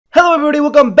Hello everybody,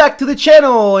 welcome back to the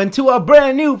channel and to a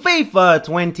brand new FIFA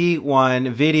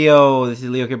 21 video. This is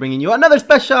Leo here bringing you another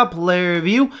special player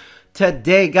review.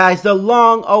 Today, guys, the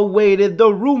long-awaited,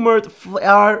 the rumored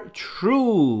are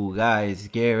true, guys.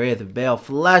 Gareth Bale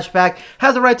Flashback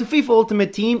has a right to FIFA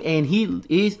Ultimate Team, and he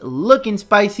is looking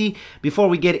spicy. Before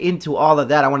we get into all of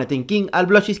that, I want to thank King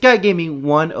Albloshi Sky Gaming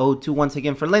 102 once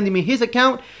again for lending me his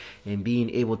account and being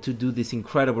able to do this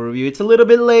incredible review. It's a little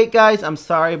bit late, guys, I'm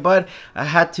sorry, but I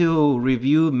had to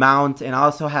review Mount, and I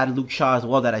also had Luke Shaw as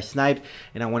well that I sniped,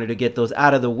 and I wanted to get those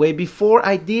out of the way before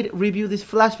I did review this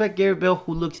Flashback Gareth Bale,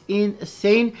 who looks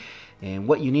insane. And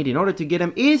what you need in order to get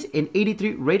him is an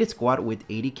 83 rated squad with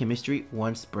 80 chemistry,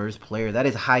 1 Spurs player. That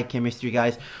is high chemistry,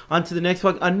 guys. On to the next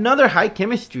one, another high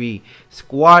chemistry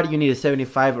squad. You need a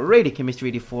 75 rated chemistry,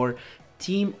 84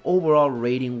 team overall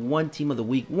rating, 1 team of the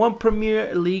week, 1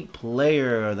 Premier League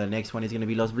player. The next one is going to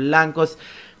be Los Blancos,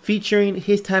 featuring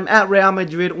his time at Real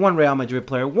Madrid, 1 Real Madrid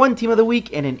player, 1 team of the week,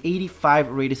 and an 85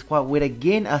 rated squad with,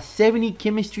 again, a 70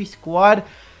 chemistry squad.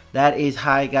 That is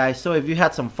high, guys. So if you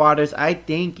had some fathers, I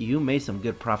think you made some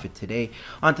good profit today.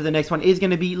 On to the next one is going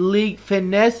to be League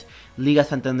Finesse, Liga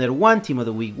Santander 1, team of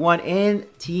the week 1, and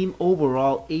team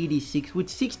overall 86 with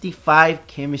 65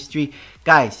 chemistry.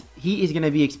 Guys, he is going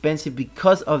to be expensive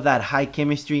because of that high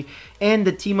chemistry and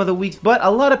the team of the weeks, but a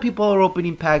lot of people are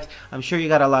opening packs. I'm sure you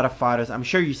got a lot of fathers. I'm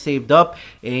sure you saved up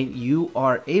and you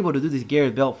are able to do this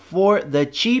Gareth Bale for the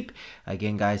cheap.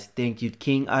 Again, guys, thank you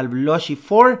King Albloshi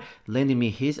for lending me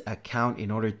his account in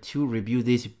order to review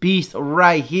this beast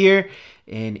right here.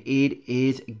 And it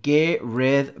is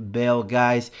Gareth Bale,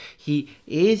 guys. He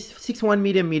is 6'1",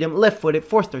 medium, left-footed,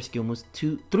 4-star skill moves,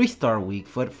 3-star weak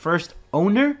foot, first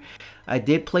owner. I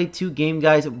did play 2 games,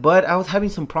 guys, but I was having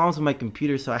some problems with my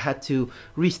computer, so I had to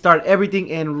restart everything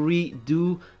and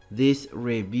redo this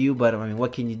review. But I mean,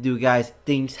 what can you do, guys?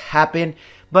 Things happen.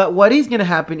 But what is going to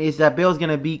happen is that Bale's going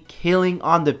to be killing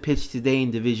on the pitch today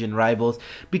in division rivals,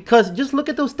 because just look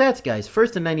at those stats, guys.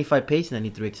 First, a 95 pace,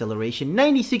 93 acceleration,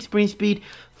 96 sprint speed.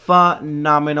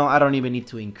 Phenomenal. I don't even need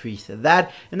to increase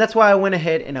that, and that's why I went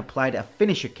ahead and applied a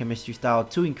finisher chemistry style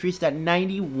to increase that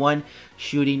 91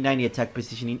 shooting, 90 attack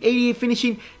positioning, 88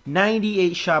 finishing,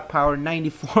 98 shot power,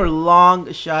 94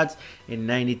 long shots, and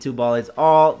 92 bullets.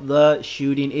 All the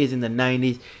shooting is in the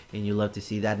 90s, and you love to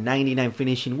see that. 99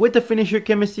 finishing with the finisher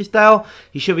chemistry style.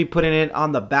 He should be putting it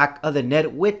on the back of the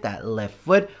net with that left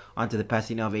foot. Onto the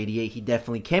passing of 88. He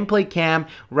definitely can play cam,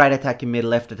 right attacking mid,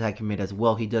 left attacking mid as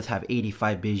well. He does have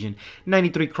 85 vision,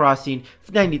 93 crossing,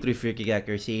 93 free kick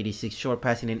accuracy, 86 short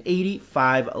passing, and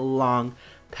 85 long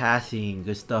passing.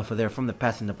 Good stuff there from the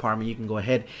passing department. You can go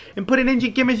ahead and put an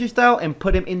engine chemistry style and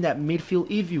put him in that midfield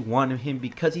if you want him,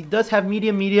 because he does have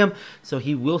medium, so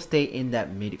he will stay in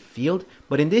that midfield.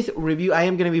 But in this review, I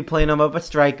am going to be playing him up a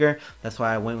striker. That's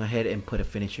why I went ahead and put a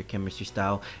finisher chemistry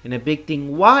style. And a big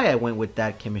thing why I went with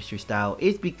that chemistry style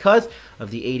is because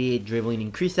of the 88 dribbling,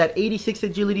 increase that 86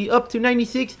 agility up to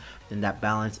 96, then that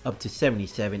balance up to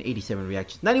 77, 87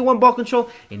 reactions, 91 ball control,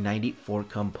 and 94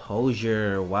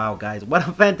 composure. Wow, guys, what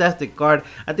a fantastic card.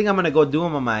 I think I'm going to go do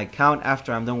him on my account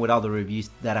after I'm done with all the reviews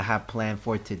that I have planned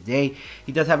for today.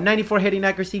 He does have 94 heading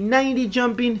accuracy, 90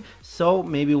 jumping, so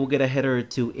maybe we'll get a header or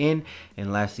 2 in.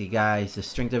 And lastly, guys, the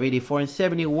strength of 84 and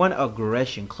 71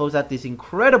 aggression. Close out this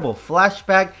incredible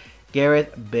Flashback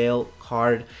Gareth Bale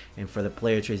card. And for the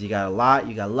player traits, you got a lot.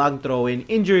 You got long throw-in,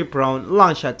 injury prone,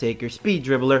 long shot taker, speed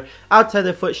dribbler, outside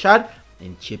the foot shot,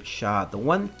 and chip shot. The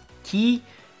one key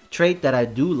trait that I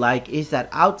do like is that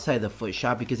outside the foot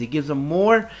shot, because it gives him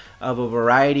more of a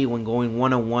variety when going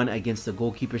one-on-one against the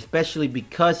goalkeeper, especially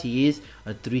because he is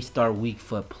a 3-star weak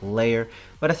foot player.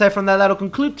 But aside from that, that'll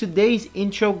conclude today's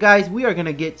intro, guys. We are going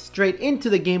to get straight into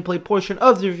the gameplay portion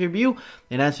of the review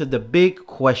and answer the big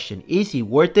question: is he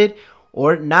worth it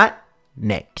or not?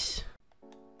 Next.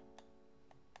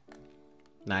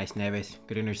 Nice, Neves.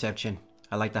 Good interception.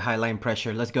 I like the high line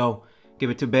pressure. Let's go. Give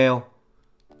it to Bale.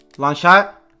 Long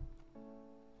shot.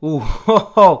 Ooh,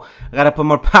 I gotta put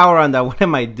more power on that. What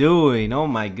am I doing? Oh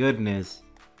my goodness.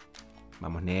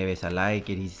 Vamos, Neves. I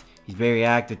like it. He's very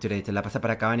active today. Te la pasa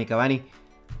para Cavani.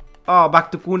 Oh,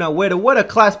 back to Kun Agüero. What a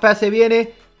class pass se viene.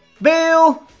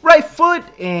 Bale, right foot,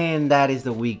 and that is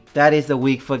the weak. That is the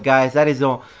weak foot, guys. That is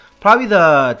probably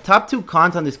the top 2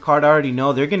 cons on this card. I already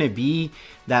know they're gonna be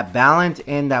that balance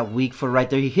and that weak foot right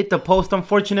there. He hit the post,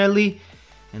 unfortunately.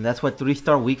 And that's what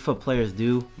 3-star weak foot players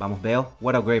do. Vamos, Bale.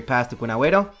 What a great pass to Kun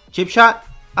Agüero. Chip shot.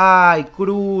 Ay,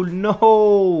 Krul.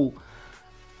 No.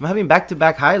 I'm having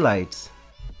back-to-back highlights.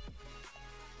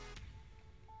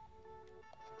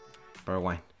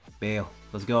 Bergwijn. Bale.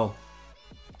 Let's go.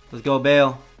 Let's go,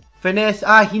 Bale. Finesse.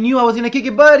 He knew I was going to kick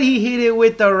it, but he hit it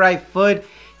with the right foot.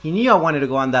 He knew I wanted to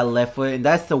go on that left foot, and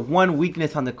that's the one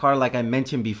weakness on the card like I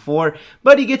mentioned before.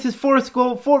 But he gets his fourth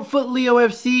goal, 4-foot Leo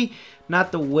FC.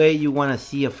 Not the way you want to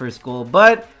see a first goal,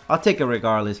 but I'll take it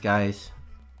regardless, guys.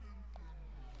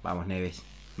 Vamos, Neves.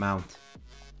 Mount.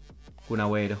 Kun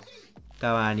Agüero.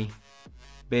 Cavani.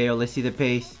 Bale, let's see the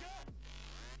pace.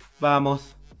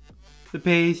 Vamos. The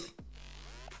pace.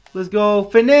 Let's go.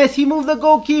 Finesse. He moved the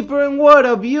goalkeeper, and what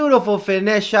a beautiful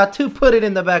finesse shot to put it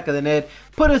in the back of the net.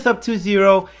 Put us up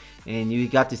 2-0. And you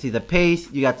got to see the pace.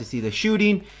 You got to see the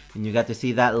shooting. And you got to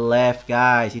see that left,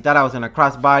 guys. He thought I was going to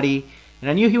crossbody. And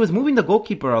I knew he was moving the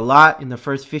goalkeeper a lot in the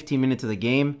first 15 minutes of the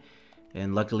game.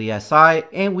 And luckily I saw it.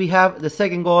 And we have the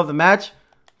second goal of the match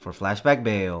for Flashback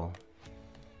Bale.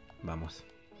 Vamos.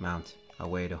 Mount.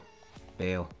 Agüero.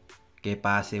 Bale. Que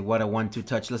pase. What a 1-2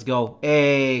 touch. Let's go.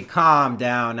 Hey, calm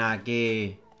down,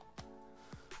 Ake.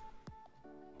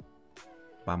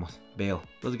 Vamos. Bale.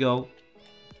 Let's go.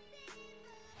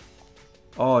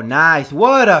 Oh, nice.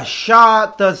 What a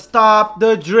shot. The stop.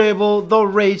 The dribble. The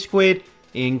rage quit.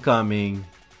 Incoming.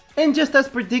 And just as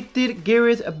predicted,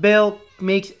 Gareth Bale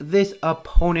makes this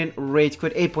opponent rage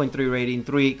quit. 8.3 rating,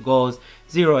 3 goals,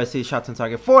 0 assists, shots on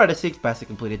target, 4 out of 6, passes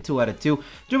completed 2 out of 2,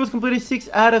 dribbles completed 6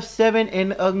 out of 7.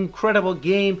 An incredible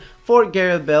game for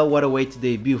Gareth Bale. What a way to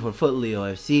debut for Foot Leo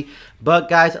FC. But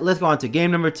guys, let's go on to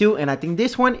game number 2, and I think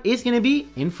this one is going to be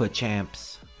in Foot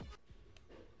Champs.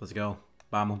 Let's go.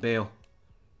 Vamos, Bale.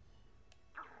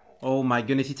 Oh my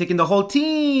goodness, he's taking the whole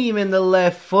team in the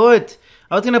left foot.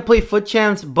 I was going to play Foot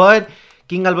Champs, but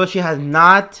King Alboshi has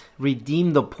not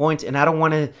redeemed the points, and I don't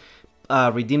want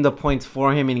to redeem the points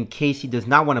for him in case he does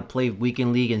not want to play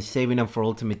Weekend League and saving them for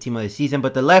Ultimate Team of the Season.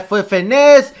 But the left foot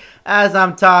finesse as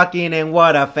I'm talking, and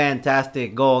what a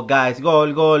fantastic goal, guys.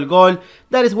 Goal, goal, goal.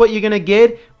 That is what you're going to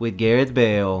get with Gareth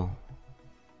Bale.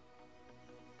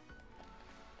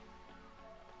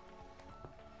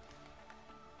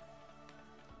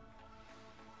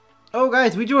 Oh,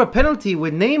 guys, we drew a penalty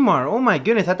with Neymar. Oh, my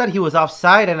goodness. I thought he was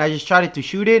offside, and I just tried to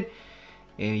shoot it.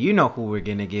 And you know who we're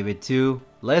going to give it to.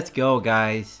 Let's go,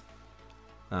 guys.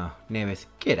 Oh, Neves,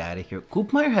 get out of here.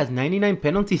 Koopmeier has 99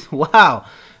 penalties. Wow.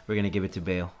 We're going to give it to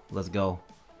Bale. Let's go.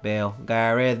 Bale.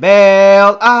 Gareth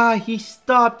Bale. He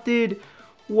stopped it.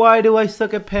 Why do I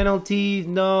suck at penalties?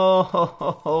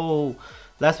 No.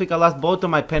 Last week, I lost both of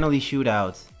my penalty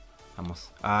shootouts. Vamos.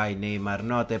 Ay, Neymar,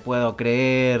 no te puedo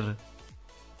creer.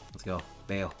 Let's go,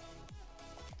 Bale.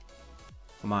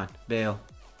 Come on, Bale.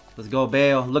 Let's go,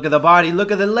 Bale. Look at the body.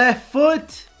 Look at the left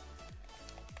foot.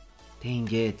 Dang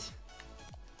it.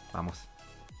 Vamos.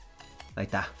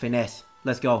 Like that. Finesse.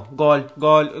 Let's go. Goal,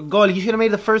 goal, goal. You should have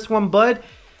made the first one, but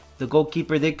the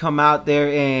goalkeeper did come out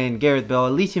there, and Gareth Bale,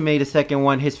 at least he made the second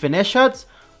one. His finesse shots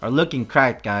are looking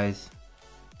cracked, guys.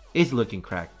 It's looking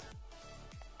cracked.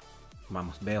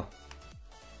 Vamos, Bale.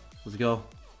 Let's go.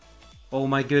 Oh,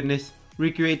 my goodness.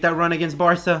 Recreate that run against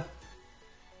Barca.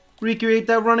 Recreate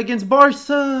that run against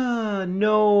Barca.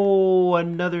 No,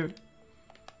 another.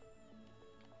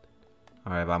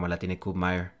 Alright, vamos, la tiene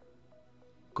Koopmeier.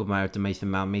 Koopmeier to Mason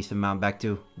Mount. Mason Mount back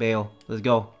to Bale. Let's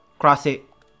go. Cross it.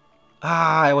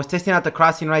 I was testing out the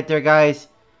crossing right there, guys.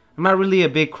 I'm not really a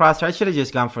big crosser. I should have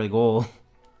just gone for the goal.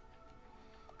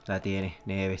 La tiene.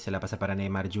 Neves. Se la pasa para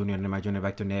Neymar Jr. Neymar Jr.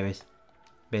 back to Neves.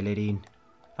 Bellerín.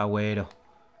 Agüero.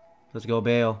 Let's go,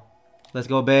 Bale. Let's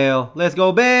go, Bale. Let's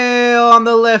go, Bale. On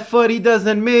the left foot, he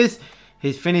doesn't miss.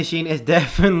 His finishing is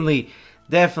definitely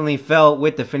felt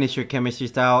with the finisher chemistry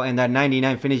style. And that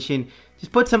 99 finishing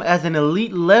just puts him as an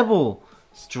elite level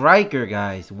striker,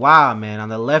 guys. Wow, man. On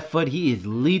the left foot, he is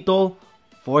lethal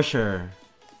for sure.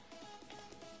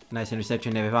 Nice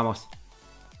interception, Neves. Vamos.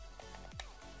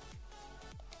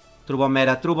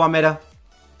 Trubomera. Trubomera.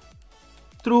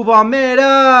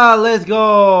 Trubomera. Let's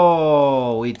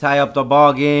go. We tie up the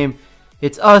ball game.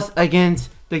 It's us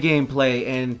against the gameplay,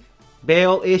 and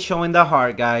Bale is showing the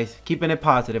heart, guys. Keeping it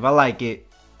positive. I like it.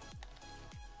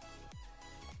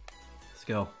 Let's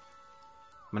go.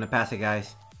 I'm going to pass it,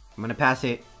 guys. I'm going to pass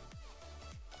it.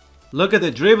 Look at the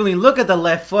dribbling. Look at the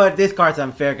left foot. This card's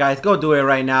unfair, guys. Go do it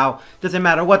right now. Doesn't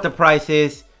matter what the price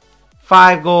is.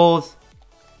 5 goals.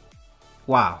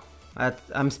 Wow.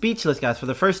 I'm speechless, guys. For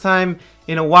the first time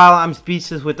in a while, I'm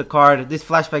speechless with the card. This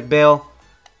Flashback Bale,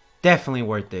 definitely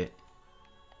worth it.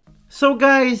 So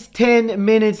guys, 10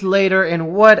 minutes later,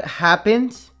 and what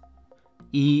happens?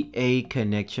 EA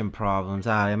connection problems.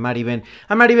 I'm not even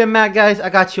mad, guys. I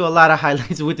got you a lot of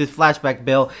highlights with this Flashback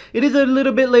Bale. It is a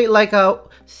little bit late, like I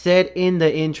said in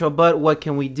the intro, but what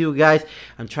can we do, guys?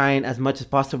 I'm trying as much as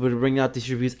possible to bring out these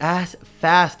reviews as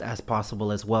fast as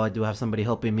possible as well. I do have somebody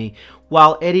helping me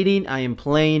while editing, I am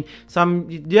playing. So I'm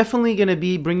definitely going to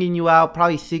be bringing you out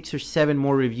probably 6 or 7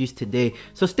 more reviews today.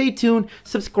 So stay tuned,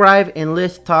 subscribe, and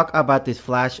let's talk about this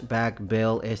Flashback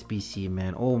Bale SBC,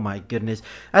 man. Oh my goodness.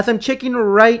 As I'm checking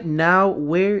right now,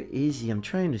 where is he? I'm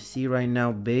trying to see right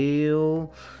now.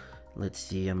 Bale. Let's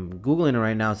see, I'm Googling it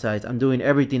right now, guys. I'm doing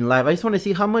everything live. I just want to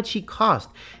see how much he cost.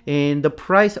 And the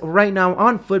price right now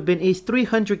on Footbin is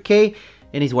 300K.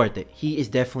 And he's worth it. He is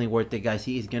definitely worth it, guys.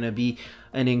 He is going to be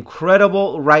an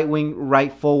incredible right wing,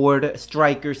 right forward,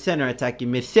 striker, center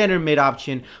attacking mid, center mid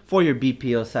option for your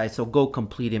BPL side. So go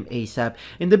complete him ASAP.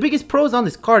 And the biggest pros on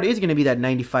this card is going to be that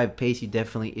 95 pace. He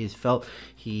definitely is felt.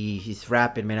 He's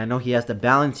rapid, man. I know he has the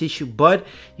balance issue, but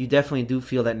you definitely do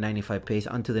feel that 95 pace.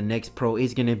 Onto the next pro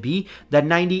is going to be that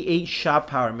 98 shot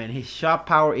power, man. His shot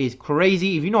power is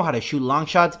crazy. If you know how to shoot long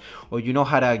shots, or you know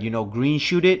how to, green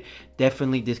shoot it,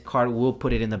 definitely this card will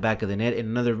put it in the back of the net. And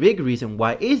another big reason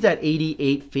why is that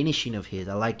 88 finishing of his.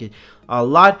 I like it a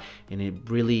lot, and it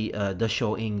really does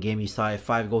show in game. You saw it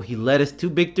 5 goal. He led us to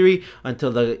victory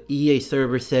until the EA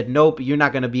server said, nope, you're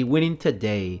not going to be winning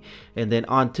today. And then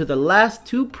on to the last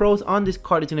 2 pros on this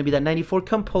card is going to be that 94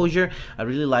 composure. I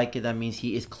really like it. That means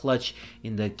he is clutch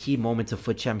in the key moments of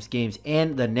FUT Champs games.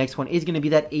 And the next one is going to be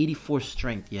that 84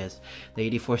 strength. Yes, the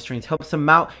 84 strength helps him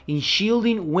out in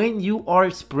shielding when you are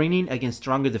sprinting against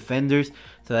stronger defenders.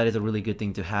 So that is a really good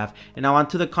thing to have. And now on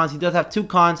to the cons. He does have 2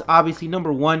 cons. Obviously,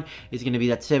 number 1 is going to be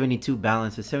that 72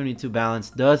 balance. The 72 balance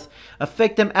does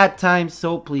affect them at times,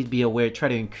 so please be aware. Try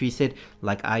to increase it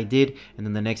like I did. And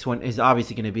then the next one is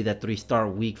obviously going to be that 3-star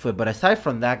weak foot. But aside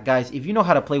from that, guys, if you know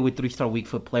how to play with 3-star weak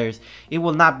foot players, it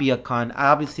will not be a con.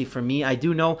 Obviously, for me, I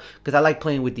do know, because I like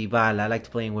playing with Dybala, I like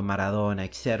playing with Maradona,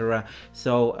 etc.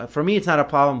 So for me, it's not a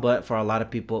problem, but for a lot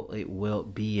of people, it will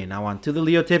be. And now on to the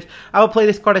Leo tips. I will play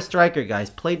this card as striker,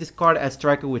 guys. Play this card as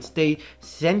striker with stay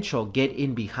central, get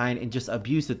in behind, and just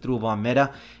abuse the through ball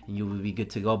meta, and you will be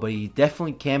good to go. But he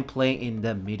definitely can play in the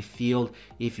midfield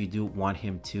if you do want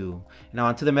him to. Now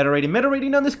onto the meta rating. Meta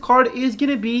rating on this card is going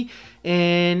to be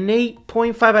an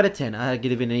 8.5 out of 10. I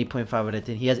give it an 8.5 out of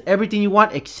 10. He has everything you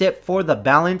want except for the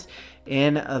balance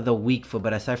and the weak foot,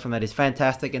 but aside from that, it's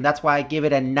fantastic, and that's why I give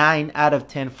it a 9 out of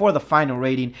 10 for the final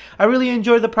rating. I really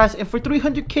enjoyed the price, and for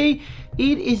 300k,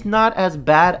 it is not as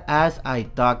bad as I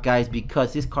thought, guys,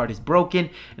 because this card is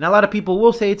broken, and a lot of people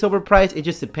will say it's overpriced. It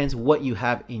just depends what you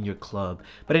have in your club.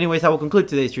 But anyways, I will conclude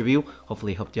today's review.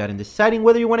 Hopefully it helped you out in deciding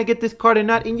whether you want to get this card or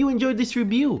not, and you enjoyed this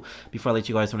review. Before I let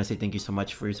you guys, I want to say thank you so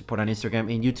much for your support on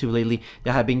Instagram and YouTube lately.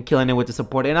 You have been killing it with the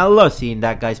support, and I love seeing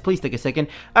that, guys. Please take a second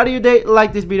out of your day,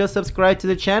 like this video, subscribe to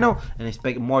the channel, and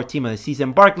expect more Team of the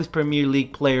Season Barclays Premier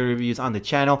League player reviews on the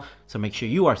channel. So make sure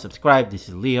you are subscribed. This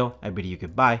is Leo. I bid you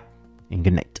goodbye and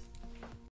good night.